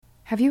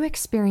Have you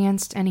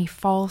experienced any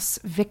false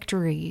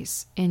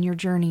victories in your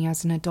journey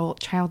as an adult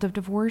child of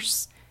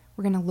divorce?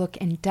 We're going to look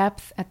in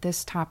depth at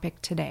this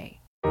topic today.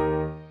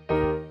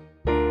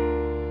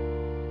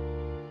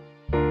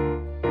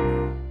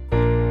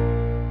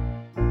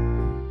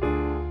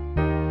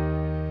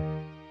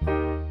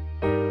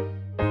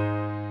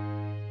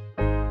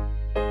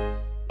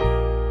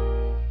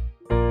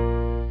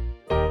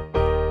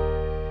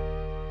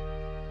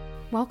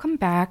 Welcome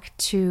back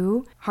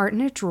to Heart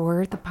in a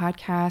Drawer, the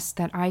podcast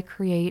that I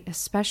create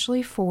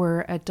especially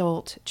for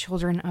adult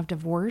children of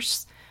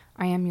divorce.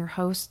 I am your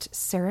host,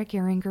 Sarah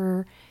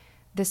Geringer.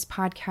 This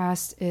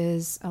podcast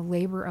is a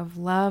labor of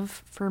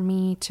love for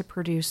me to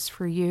produce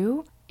for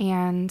you,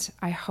 and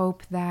I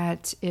hope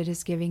that it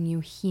is giving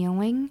you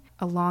healing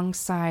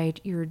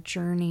alongside your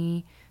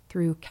journey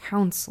through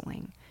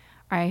counseling.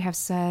 I have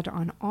said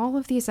on all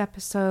of these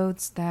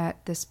episodes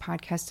that this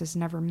podcast is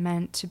never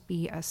meant to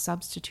be a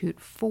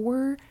substitute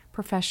for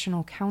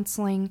professional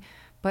counseling,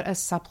 but a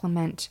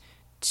supplement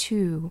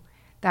to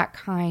that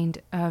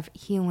kind of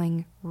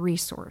healing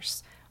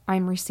resource.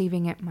 I'm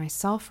receiving it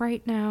myself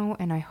right now,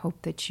 and I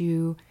hope that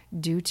you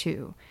do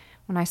too.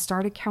 When I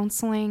started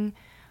counseling,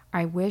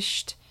 I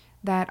wished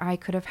that I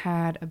could have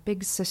had a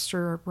big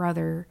sister or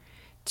brother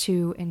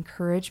to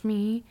encourage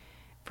me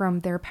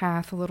from their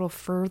path a little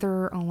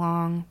further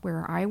along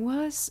where I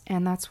was,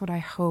 and that's what I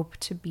hope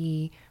to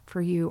be for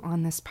you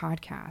on this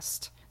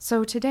podcast.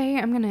 So today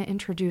I'm going to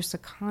introduce a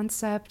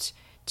concept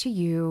to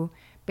you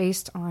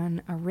based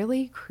on a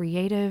really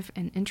creative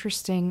and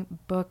interesting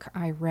book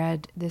I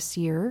read this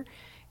year.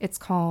 It's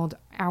called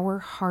Our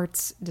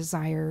Heart's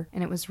Desire,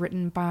 and it was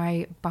written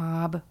by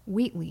Bob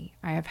Wheatley.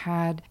 I have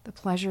had the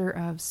pleasure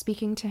of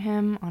speaking to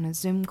him on a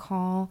Zoom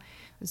call.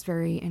 It was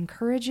very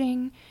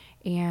encouraging,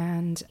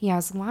 and he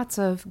has lots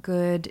of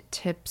good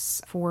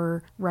tips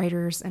for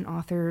writers and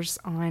authors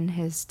on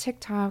his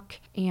TikTok,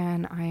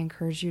 and I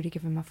encourage you to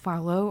give him a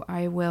follow.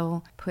 I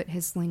will put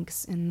his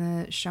links in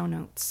the show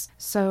notes.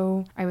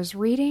 So I was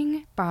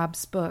reading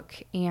Bob's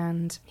book,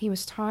 and he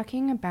was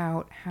talking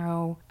about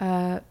how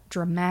a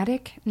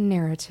dramatic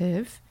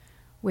narrative,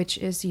 which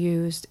is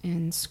used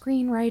in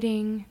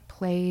screenwriting,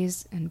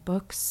 plays, and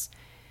books,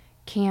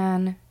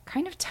 can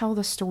kind of tell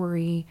the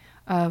story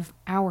of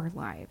our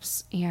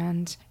lives.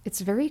 And it's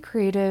very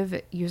creative.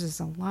 It uses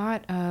a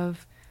lot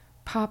of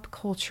pop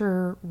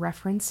culture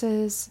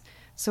references.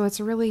 So it's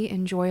a really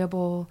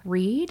enjoyable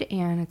read,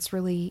 and it's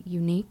really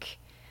unique.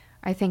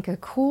 I think a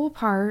cool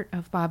part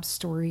of Bob's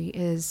story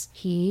is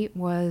he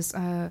was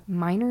a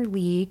minor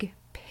league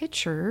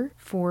pitcher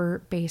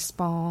for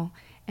baseball,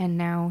 and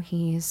now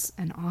he's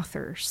an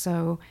author.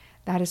 So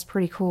that is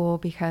pretty cool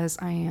because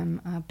I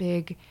am a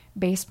big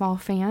baseball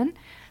fan.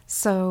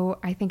 So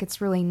I think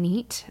it's really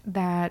neat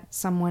that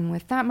someone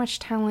with that much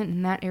talent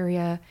in that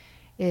area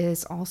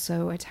is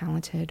also a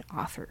talented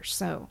author.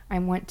 So I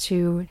want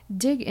to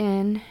dig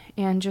in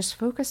and just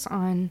focus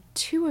on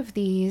two of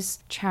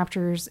these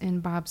chapters in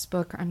Bob's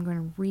book. I'm going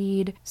to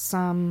read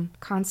some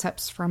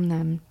concepts from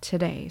them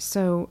today.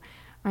 So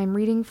I'm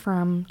reading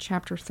from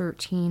chapter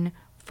 13,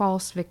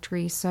 False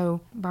Victory. So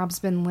Bob's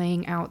been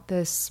laying out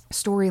this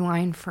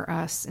storyline for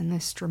us in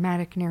this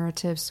dramatic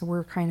narrative. So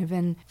we're kind of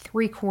in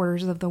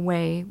 3/4 of the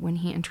way when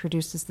he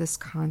introduces this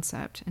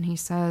concept. And he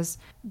says,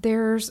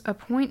 there's a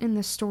point in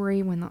the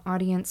story when the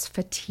audience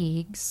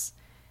fatigues.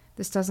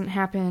 This doesn't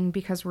happen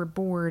because we're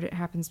bored. It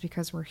happens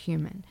because we're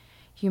human.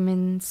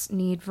 Humans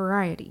need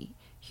variety.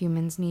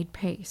 Humans need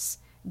pace.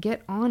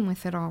 Get on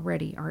with it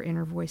already, our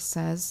inner voice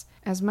says.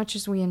 As much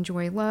as we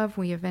enjoy love,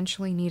 we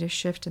eventually need a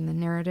shift in the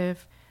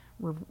narrative.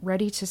 We're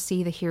ready to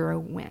see the hero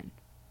win.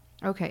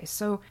 Okay,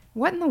 so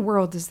what in the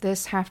world does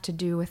this have to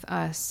do with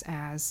us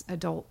as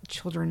adult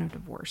children of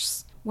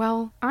divorce?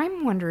 Well,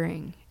 I'm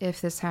wondering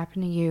if this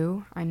happened to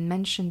you. I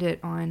mentioned it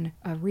on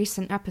a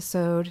recent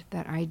episode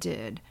that I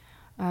did,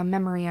 a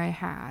memory I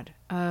had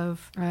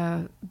of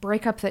a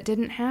breakup that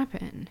didn't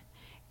happen,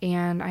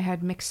 and I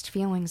had mixed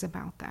feelings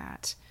about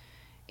that.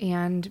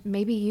 And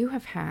maybe you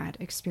have had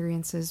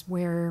experiences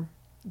where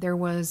there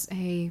was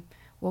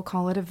we'll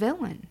call it a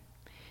villain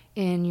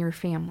in your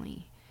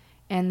family,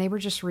 and they were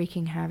just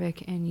wreaking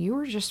havoc, and you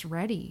were just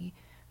ready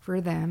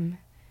for them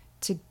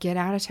to get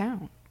out of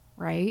town,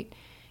 right?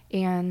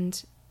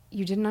 And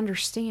you didn't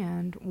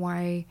understand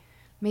why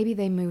maybe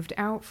they moved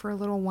out for a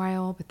little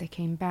while, but they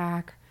came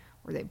back,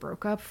 or they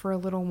broke up for a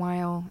little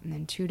while, and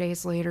then 2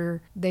 days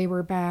later they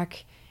were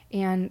back.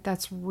 And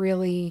that's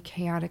really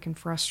chaotic and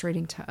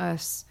frustrating to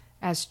us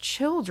as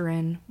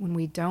children when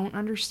we don't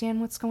understand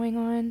what's going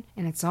on.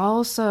 And it's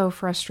also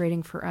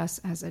frustrating for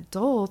us as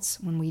adults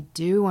when we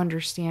do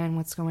understand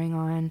what's going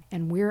on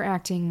and we're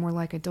acting more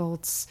like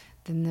adults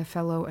than the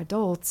fellow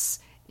adults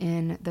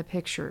in the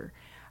picture.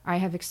 I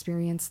have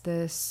experienced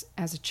this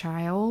as a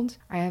child.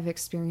 I have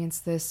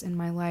experienced this in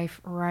my life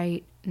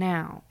right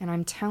now. And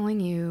I'm telling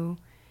you,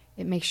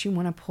 it makes you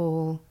want to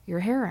pull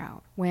your hair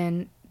out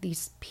when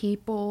these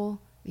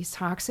people, these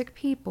toxic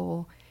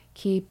people,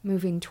 keep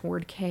moving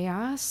toward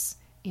chaos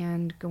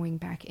and going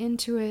back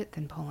into it,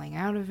 then pulling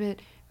out of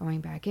it,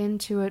 going back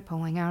into it,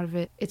 pulling out of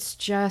it. It's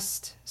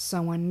just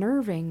so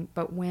unnerving.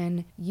 But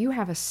when you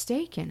have a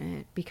stake in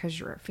it because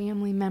you're a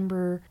family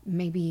member,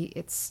 maybe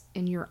it's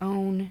in your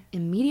own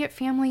immediate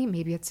family,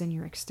 maybe it's in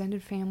your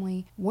extended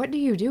family, what do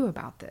you do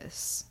about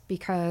this?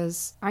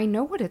 Because I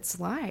know what it's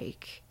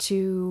like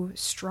to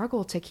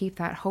struggle to keep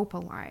that hope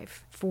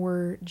alive,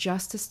 for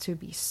justice to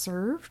be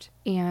served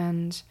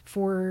and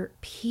for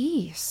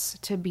peace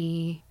to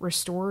be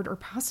restored or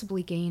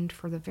possibly gained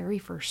for the very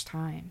first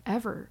time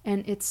ever.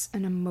 And it's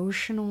an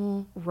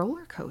emotional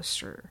roller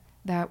coaster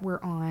that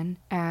we're on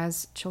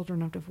as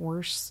children of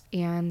divorce.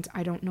 And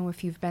I don't know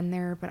if you've been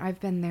there, but I've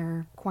been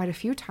there quite a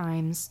few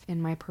times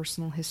in my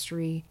personal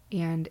history,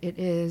 and it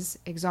is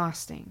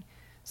exhausting.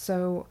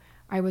 So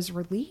I was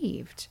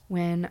relieved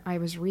when I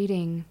was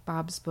reading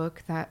Bob's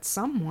book that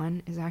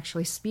someone is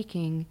actually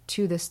speaking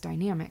to this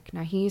dynamic.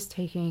 Now, he's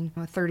taking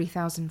a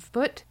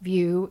 30,000-foot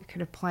view. It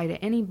could apply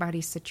to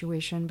anybody's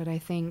situation, but I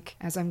think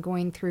as I'm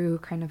going through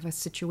kind of a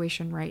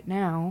situation right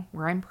now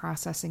where I'm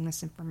processing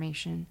this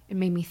information, it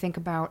made me think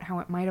about how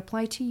it might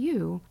apply to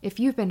you if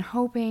you've been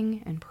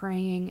hoping and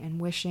praying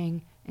and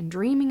wishing and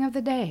dreaming of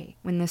the day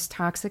when this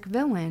toxic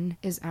villain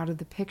is out of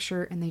the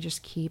picture and they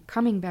just keep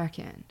coming back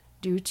in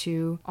due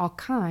to all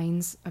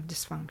kinds of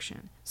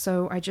dysfunction.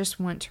 So I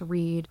just want to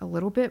read a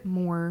little bit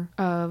more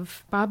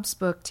of Bob's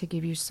book to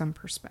give you some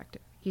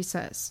perspective. He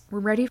says, "We're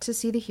ready to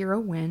see the hero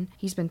win.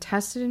 He's been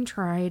tested and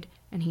tried,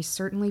 and he's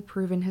certainly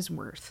proven his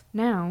worth.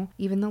 Now,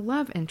 even the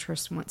love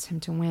interest wants him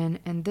to win,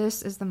 and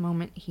this is the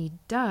moment he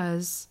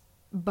does,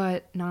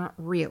 but not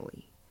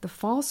really. The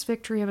false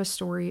victory of a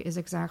story is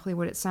exactly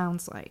what it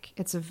sounds like.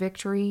 It's a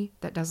victory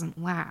that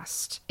doesn't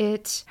last.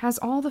 It has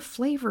all the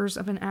flavors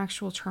of an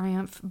actual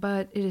triumph,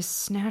 but it is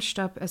snatched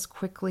up as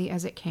quickly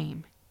as it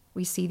came.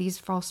 We see these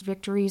false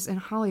victories in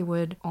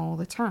Hollywood all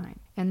the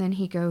time." And then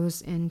he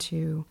goes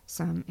into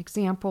some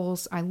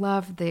examples. I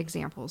love the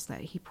examples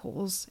that he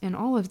pulls in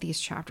all of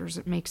these chapters.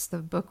 It makes the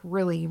book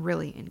really,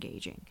 really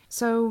engaging.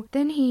 So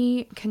then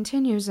he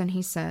continues and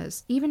he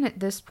says, "Even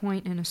at this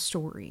point in a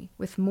story,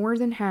 with more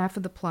than half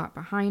of the plot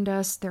behind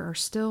us, there are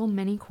still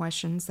many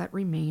questions that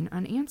remain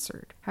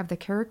unanswered. Have the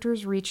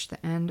characters reached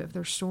the end of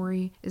their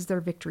story? Is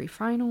their victory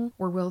final,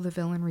 or will the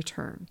villain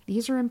return?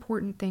 These are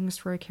important things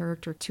for a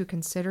character to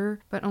consider,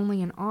 but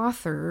only an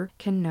author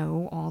can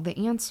know all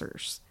the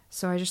answers."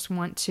 So I just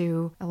want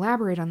to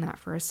elaborate on that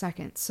for a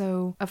second.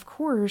 So, of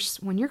course,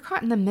 when you're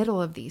caught in the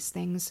middle of these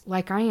things,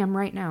 like I am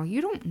right now,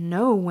 you don't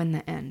know when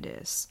the end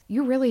is.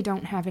 You really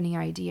don't have any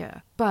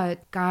idea,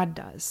 but God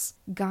does.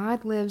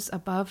 God lives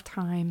above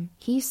time.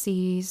 He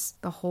sees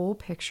the whole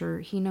picture.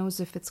 He knows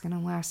if it's going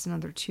to last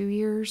another 2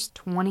 years,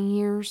 20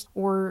 years,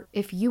 or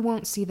if you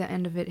won't see the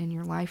end of it in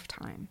your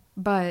lifetime.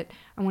 But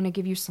I want to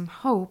give you some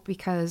hope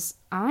because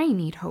I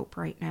need hope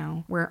right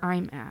now where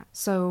I'm at.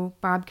 So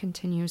Bob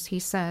continues, he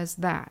says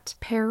that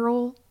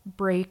peril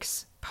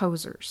breaks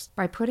posers.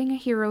 By putting a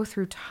hero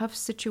through tough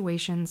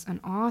situations, an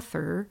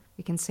author,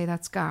 we can say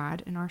that's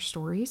God in our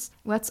stories,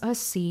 lets us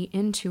see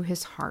into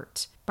his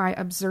heart. By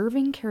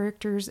observing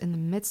characters in the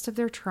midst of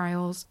their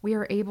trials, we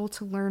are able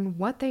to learn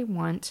what they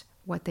want,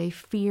 what they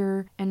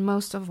fear, and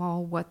most of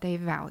all, what they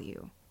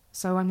value.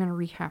 So I'm going to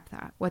recap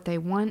that. What they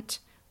want,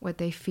 what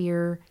they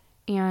fear,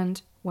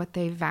 and what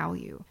they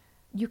value.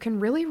 You can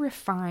really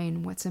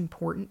refine what's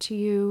important to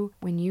you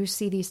when you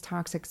see these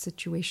toxic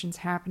situations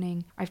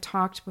happening. I've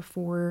talked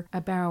before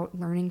about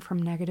learning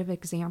from negative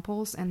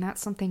examples, and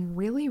that's something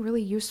really,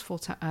 really useful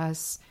to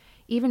us.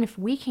 Even if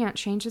we can't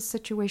change the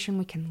situation,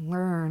 we can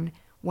learn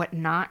what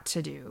not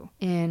to do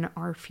in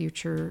our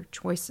future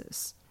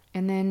choices.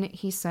 And then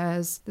he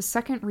says, the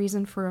second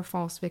reason for a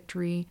false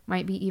victory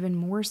might be even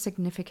more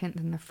significant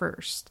than the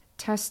first.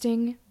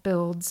 Testing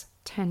builds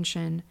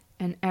tension,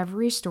 and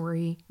every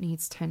story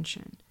needs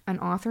tension. An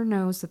author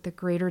knows that the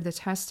greater the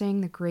testing,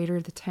 the greater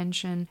the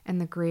tension,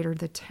 and the greater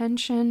the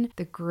tension,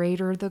 the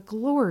greater the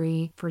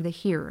glory for the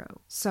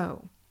hero.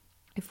 So,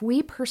 if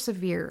we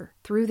persevere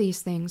through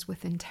these things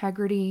with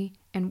integrity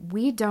and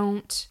we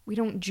don't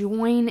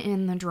join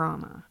in the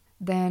drama,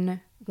 then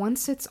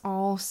once it's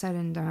all said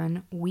and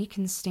done, we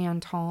can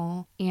stand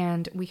tall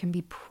and we can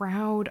be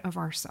proud of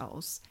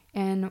ourselves.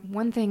 And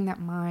one thing that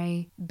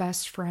my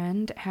best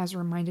friend has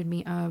reminded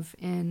me of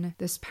in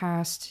this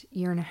past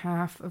year and a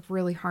half of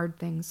really hard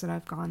things that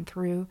I've gone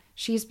through,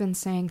 she's been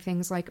saying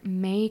things like,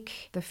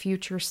 make the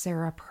future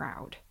Sarah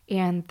proud.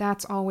 And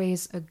that's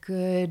always a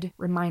good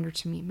reminder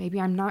to me. Maybe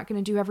I'm not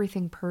going to do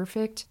everything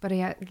perfect, but I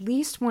at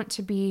least want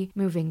to be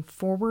moving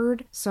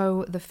forward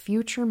so the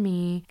future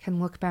me can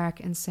look back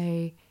and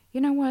say,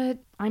 you know what?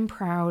 I'm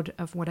proud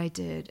of what I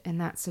did in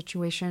that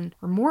situation,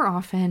 or more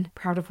often,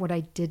 proud of what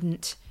I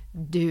didn't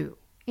do.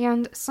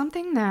 And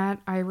something that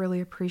I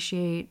really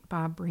appreciate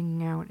Bob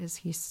bringing out is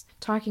he's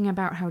talking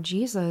about how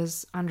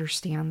Jesus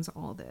understands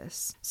all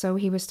this. So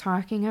he was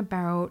talking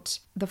about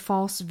the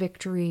false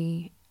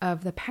victory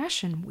of the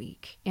Passion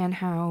Week and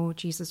how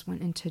Jesus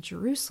went into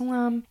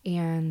Jerusalem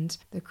and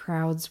the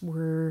crowds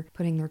were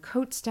putting their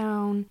coats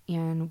down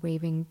and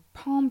waving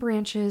palm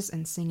branches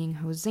and singing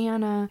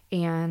Hosanna.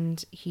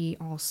 And he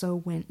also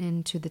went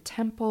into the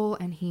temple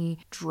and he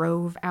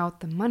drove out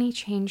the money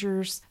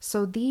changers.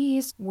 So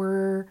these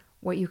were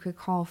what you could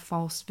call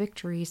false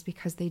victories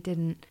because they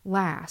didn't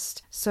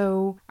last.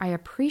 So I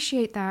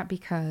appreciate that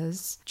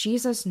because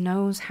Jesus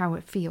knows how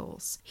it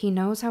feels. He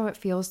knows how it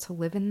feels to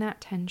live in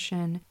that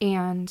tension,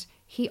 and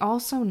he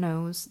also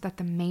knows that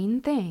the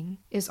main thing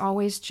is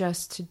always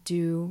just to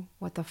do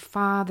what the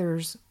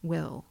Father's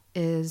will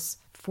is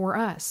for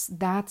us.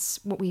 That's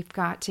what we've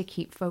got to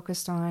keep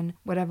focused on.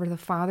 Whatever the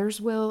Father's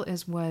will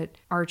is what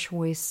our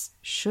choice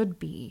should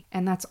be.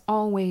 And that's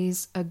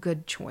always a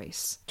good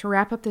choice. To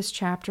wrap up this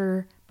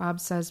chapter, Bob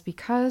says,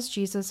 because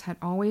Jesus had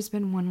always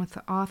been one with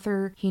the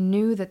author, he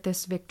knew that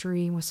this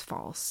victory was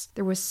false.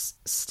 There was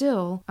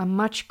still a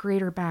much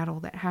greater battle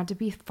that had to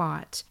be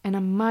fought and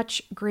a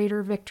much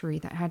greater victory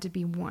that had to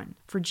be won.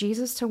 For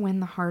Jesus to win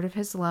the heart of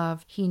his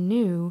love, he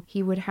knew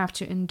he would have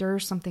to endure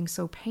something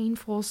so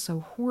painful, so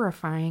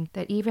horrifying,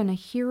 that even a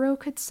hero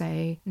could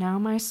say, "Now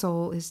my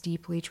soul is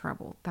deeply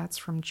troubled." That's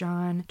from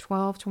John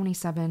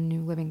 12:27,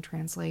 New Living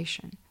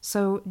Translation.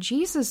 So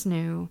Jesus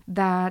knew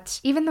that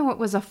even though it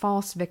was a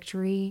false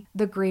victory,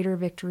 the greater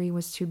victory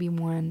was to be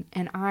won.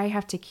 And I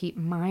have to keep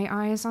my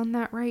eyes on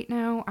that right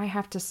now. I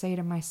have to say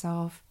to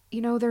myself,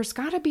 there's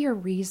got to be a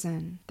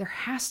reason. There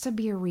has to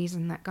be a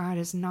reason that God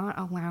is not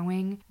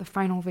allowing the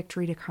final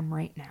victory to come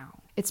right now.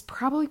 It's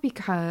probably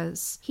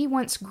because he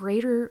wants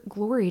greater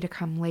glory to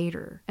come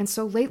later. And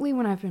so lately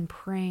when I've been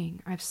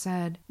praying, I've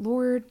said,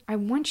 Lord, I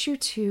want you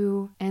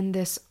to end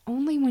this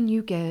only when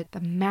you get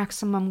the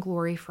maximum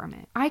glory from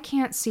it. I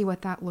can't see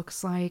what that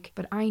looks like,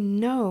 but I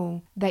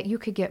know that you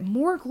could get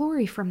more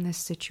glory from this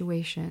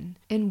situation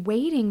in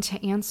waiting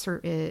to answer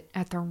it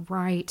at the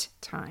right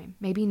time.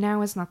 Maybe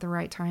now is not the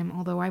right time,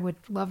 although I would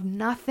love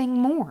nothing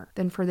more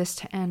than for this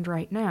to end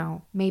right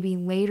now. Maybe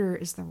later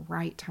is the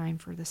right time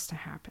for this to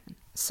happen.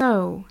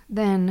 So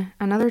then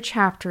another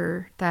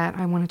chapter that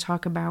I want to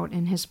talk about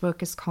in his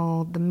book is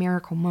called The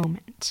Miracle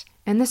Moment.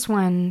 And this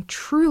one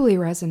truly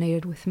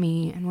resonated with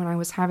me. And when I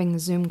was having the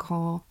Zoom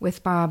call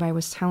with Bob, I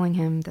was telling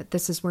him that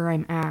this is where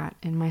I'm at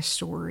in my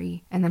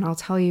story. And then I'll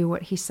tell you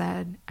what he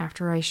said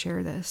after I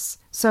share this.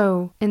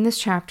 So in this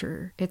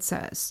chapter, it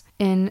says,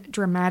 in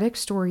dramatic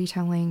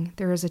storytelling,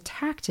 there is a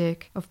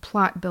tactic of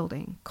plot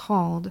building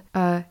called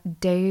a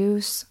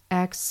deus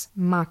ex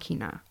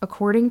machina.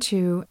 According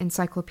to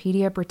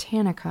Encyclopedia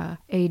Britannica,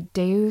 a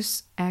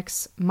deus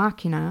ex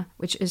machina,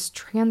 which is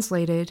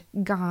translated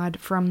God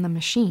from the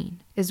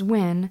machine, is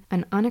when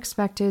an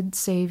unexpected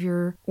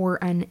savior or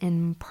an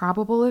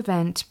improbable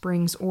event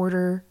brings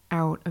order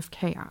out of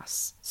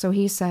chaos. So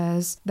he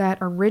says that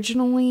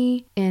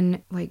originally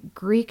in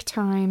Greek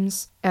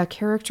times, a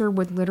character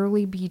would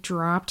literally be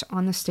dropped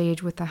on the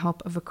stage with the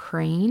help of a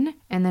crane,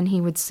 and then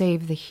he would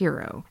save the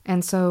hero.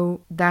 And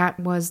so that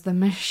was the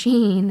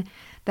machine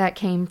that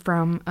came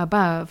from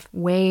above,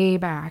 way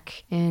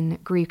back in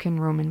Greek and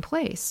Roman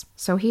plays.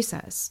 So he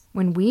says,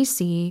 when we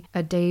see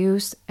a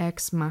deus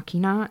ex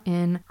machina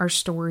in our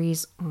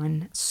stories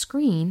on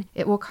screen,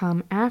 it will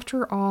come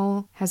after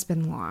all has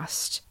been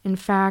lost. In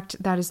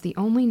fact, that is the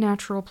only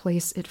natural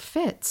place it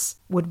fits.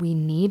 Would we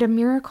need a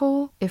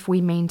miracle if we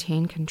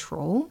maintain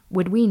control?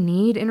 Would we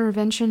need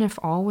intervention if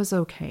all was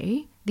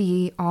okay?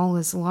 The all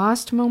is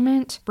lost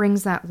moment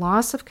brings that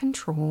loss of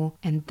control,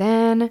 and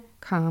then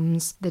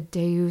comes the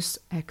deus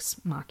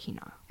ex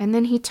machina. And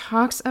then he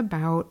talks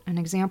about an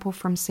example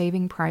from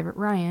Saving Private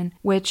Ryan,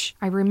 which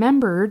I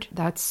remembered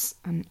that's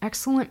an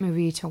excellent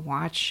movie to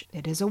watch.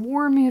 It is a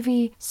war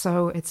movie,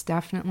 so it's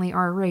definitely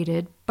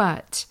R-rated,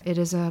 but it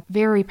is a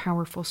very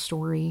powerful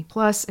story.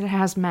 Plus, it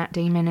has Matt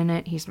Damon in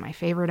it. He's my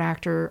favorite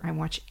actor. I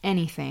watch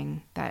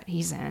anything that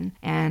he's in,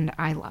 and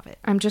I love it.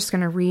 I'm just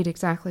going to read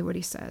exactly what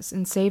he says.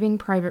 In Saving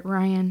Private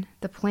Ryan,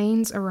 the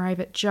planes arrive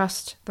at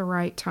just the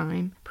right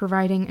time,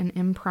 providing an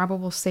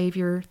improbable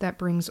savior that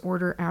brings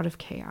order out of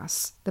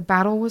chaos. The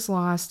battle was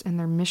lost and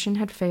their mission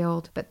had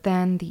failed, but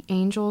then the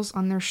angels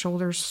on their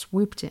shoulders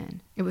swooped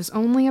in. It was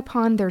only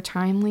upon their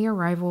timely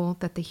arrival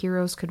that the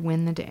heroes could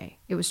win the day.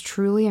 It was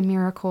truly a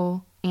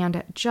miracle, and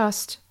at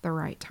just the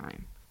right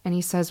time. And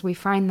he says we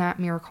find that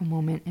miracle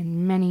moment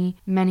in many,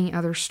 many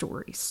other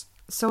stories.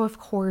 So, of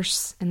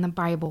course, in the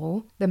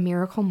Bible, the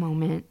miracle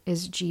moment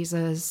is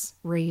Jesus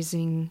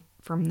raising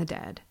from the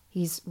dead.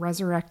 He's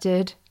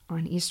resurrected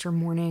on Easter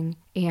morning,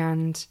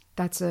 and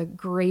that's a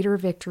greater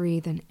victory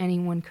than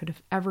anyone could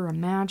have ever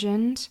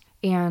imagined.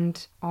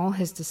 And all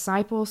his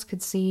disciples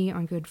could see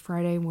on Good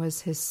Friday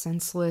was his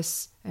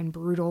senseless and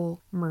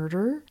brutal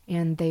murder,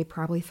 and they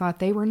probably thought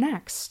they were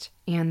next.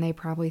 And they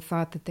probably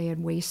thought that they had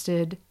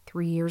wasted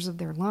 3 years of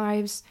their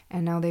lives,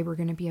 and now they were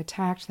going to be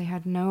attacked. They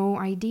had no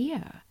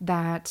idea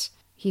that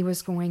he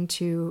was going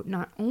to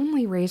not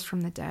only raise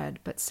from the dead,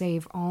 but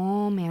save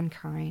all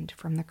mankind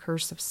from the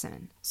curse of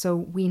sin. So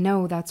we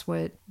know that's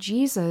what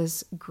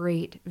Jesus'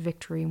 great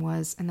victory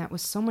was, and that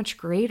was so much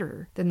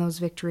greater than those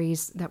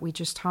victories that we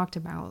just talked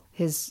about.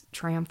 His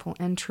triumphal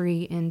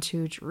entry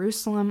into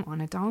Jerusalem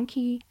on a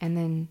donkey, and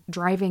then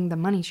driving the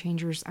money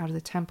changers out of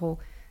the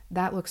temple.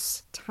 That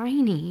looks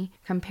tiny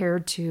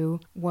compared to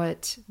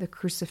what the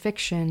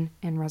crucifixion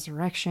and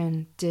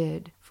resurrection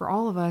did for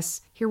all of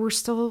us. Here we're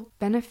still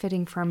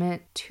benefiting from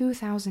it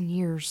 2,000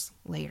 years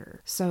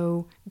later.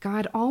 So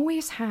God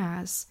always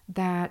has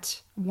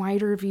that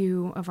wider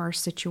view of our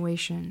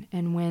situation.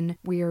 And when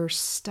we are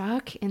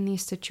stuck in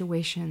these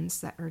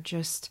situations that are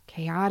just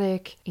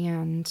chaotic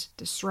and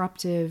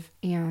disruptive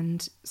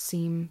and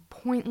seem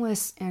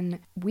pointless, and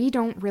we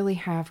don't really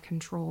have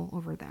control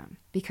over them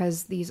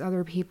because these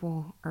other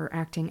people are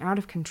acting out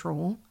of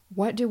control,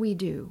 what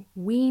do?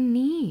 We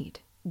need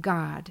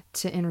God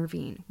to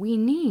intervene. We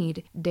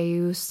need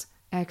Deus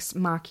ex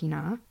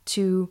machina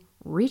to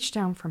reach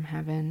down from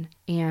heaven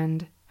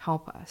and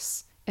help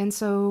us. And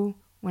so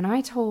when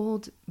I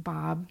told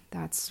Bob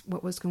that's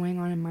what was going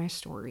on in my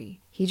story,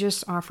 he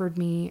just offered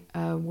me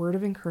a word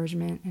of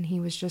encouragement, and he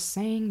was just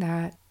saying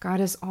that God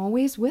is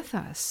always with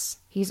us.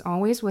 He's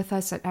always with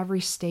us at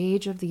every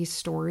stage of these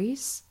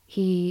stories.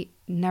 He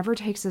never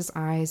takes his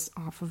eyes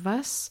off of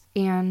us,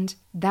 and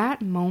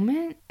that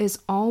moment is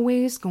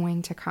always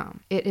going to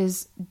come. It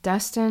is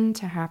destined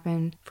to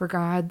happen for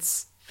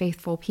God's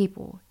faithful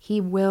people.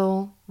 He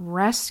will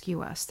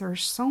rescue us. There are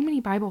so many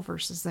Bible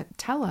verses that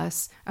tell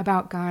us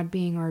about God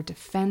being our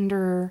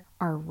defender,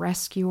 our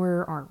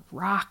rescuer, our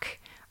rock.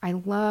 I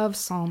love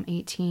Psalm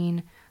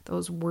 18,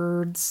 those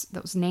words,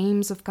 those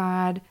names of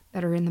God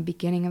that are in the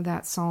beginning of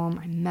that psalm.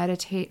 I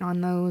meditate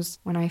on those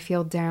when I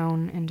feel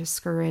down and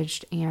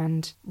discouraged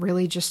and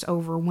really just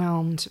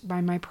overwhelmed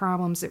by my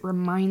problems. It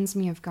reminds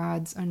me of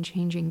God's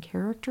unchanging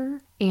character,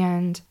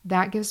 and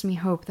that gives me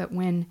hope that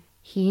when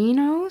He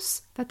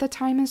knows that the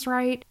time is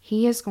right,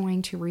 He is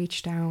going to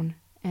reach down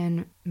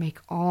and make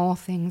all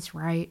things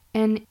right.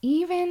 And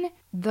even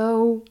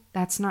though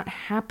that's not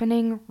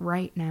happening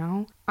right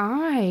now,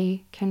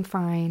 I can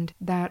find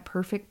that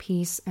perfect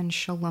peace and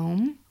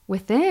shalom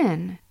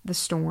within the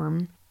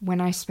storm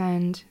when I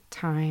spend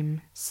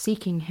time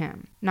seeking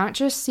Him. Not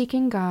just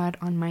seeking God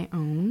on my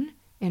own,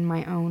 in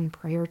my own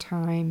prayer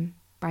time,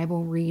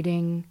 Bible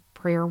reading,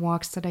 prayer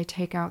walks that I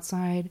take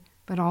outside,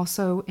 but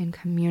also in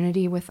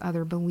community with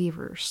other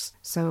believers.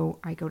 So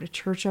I go to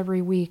church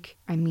every week,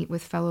 I meet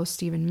with fellow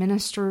Stephen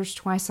ministers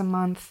twice a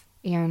month,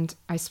 and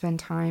I spend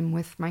time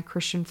with my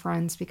Christian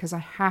friends because I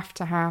have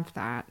to have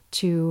that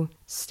to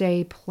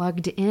stay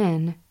plugged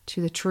in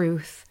to the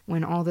truth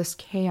when all this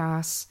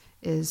chaos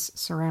is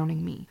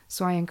surrounding me.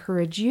 So I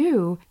encourage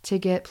you to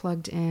get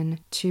plugged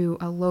in to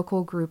a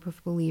local group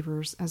of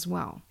believers as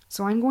well.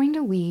 So I'm going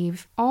to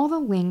leave all the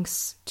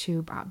links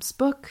to Bob's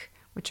book,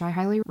 which I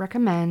highly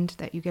recommend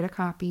that you get a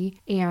copy,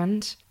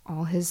 and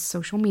all his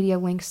social media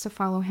links to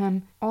follow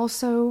him.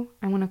 Also,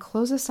 I want to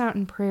close this out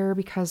in prayer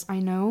because I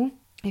know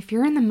if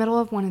you're in the middle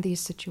of one of these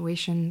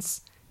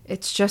situations,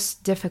 it's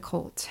just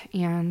difficult,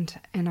 and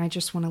I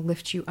just want to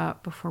lift you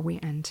up before we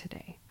end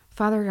today.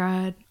 Father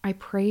God, I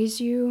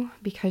praise you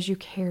because you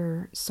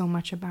care so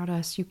much about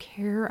us. You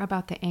care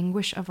about the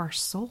anguish of our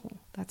soul.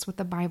 That's what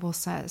the Bible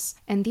says.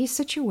 And these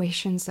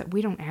situations that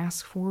we don't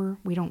ask for,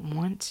 we don't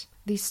want,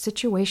 these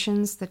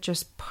situations that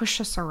just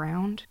push us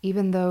around,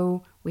 even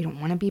though we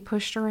don't want to be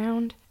pushed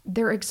around,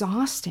 they're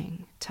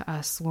exhausting to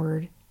us,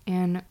 Lord,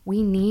 and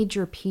we need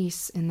your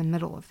peace in the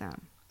middle of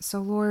them. So,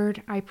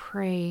 Lord, I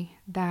pray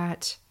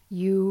that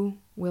you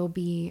will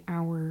be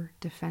our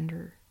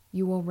defender.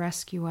 You will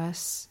rescue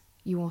us.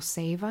 You will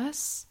save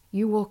us.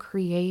 You will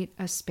create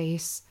a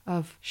space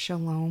of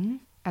shalom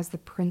as the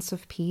Prince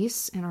of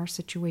Peace in our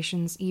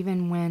situations,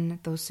 even when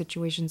those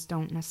situations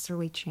don't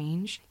necessarily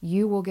change.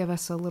 You will give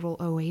us a little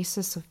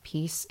oasis of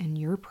peace in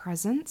your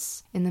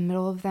presence in the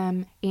middle of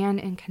them and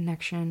in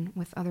connection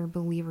with other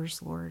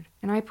believers, Lord.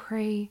 And I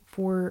pray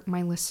for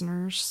my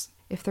listeners,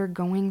 if they're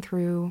going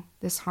through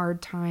this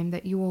hard time,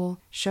 that you will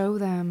show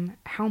them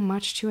how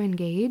much to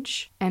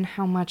engage and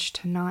how much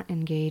to not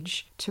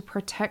engage to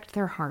protect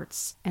their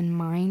hearts and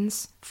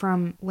minds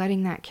from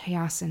letting that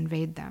chaos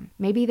invade them.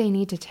 Maybe they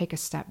need to take a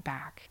step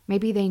back.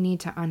 Maybe they need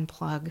to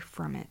unplug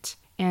from it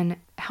and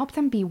help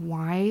them be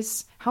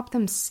wise, help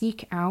them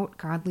seek out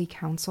godly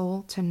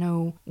counsel to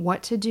know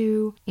what to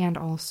do and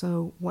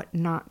also what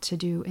not to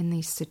do in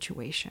these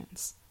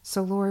situations.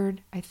 So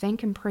Lord, I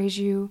thank and praise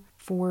you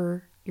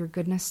for your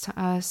goodness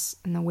to us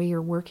and the way you're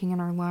working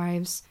in our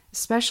lives,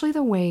 especially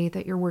the way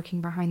that you're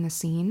working behind the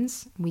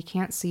scenes. We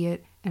can't see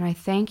it. And I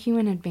thank you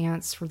in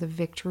advance for the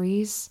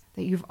victories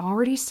that you've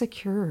already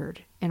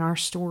secured in our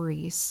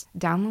stories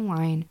down the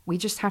line. We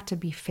just have to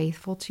be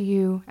faithful to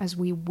you as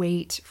we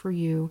wait for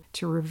you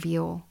to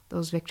reveal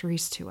those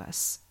victories to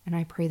us. And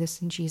I pray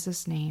this in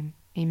Jesus' name.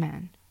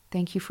 Amen.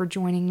 Thank you for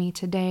joining me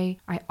today.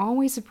 I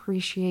always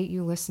appreciate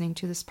you listening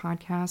to this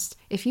podcast.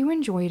 If you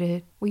enjoyed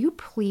it, will you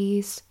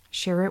please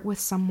share it with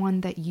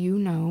someone that you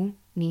know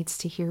needs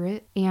to hear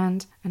it.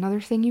 And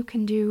another thing you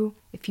can do,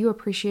 if you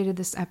appreciated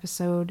this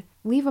episode,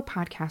 leave a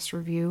podcast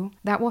review.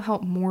 That will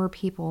help more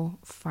people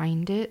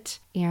find it.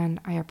 And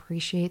I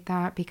appreciate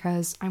that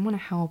because I want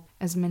to help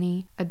as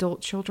many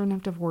adult children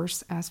of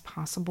divorce as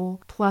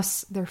possible,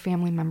 plus their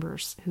family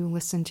members who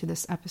listen to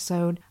this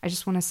episode. I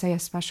just want to say a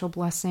special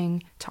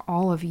blessing to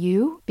all of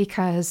you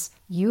because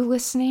you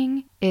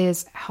listening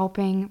is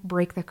helping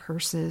break the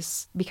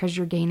curses because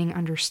you're gaining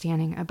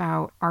understanding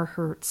about our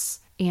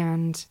hurts.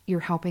 And you're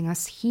helping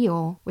us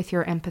heal with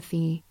your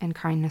empathy and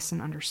kindness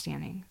and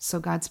understanding. So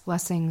God's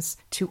blessings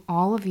to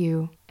all of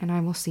you, and I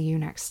will see you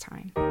next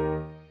time.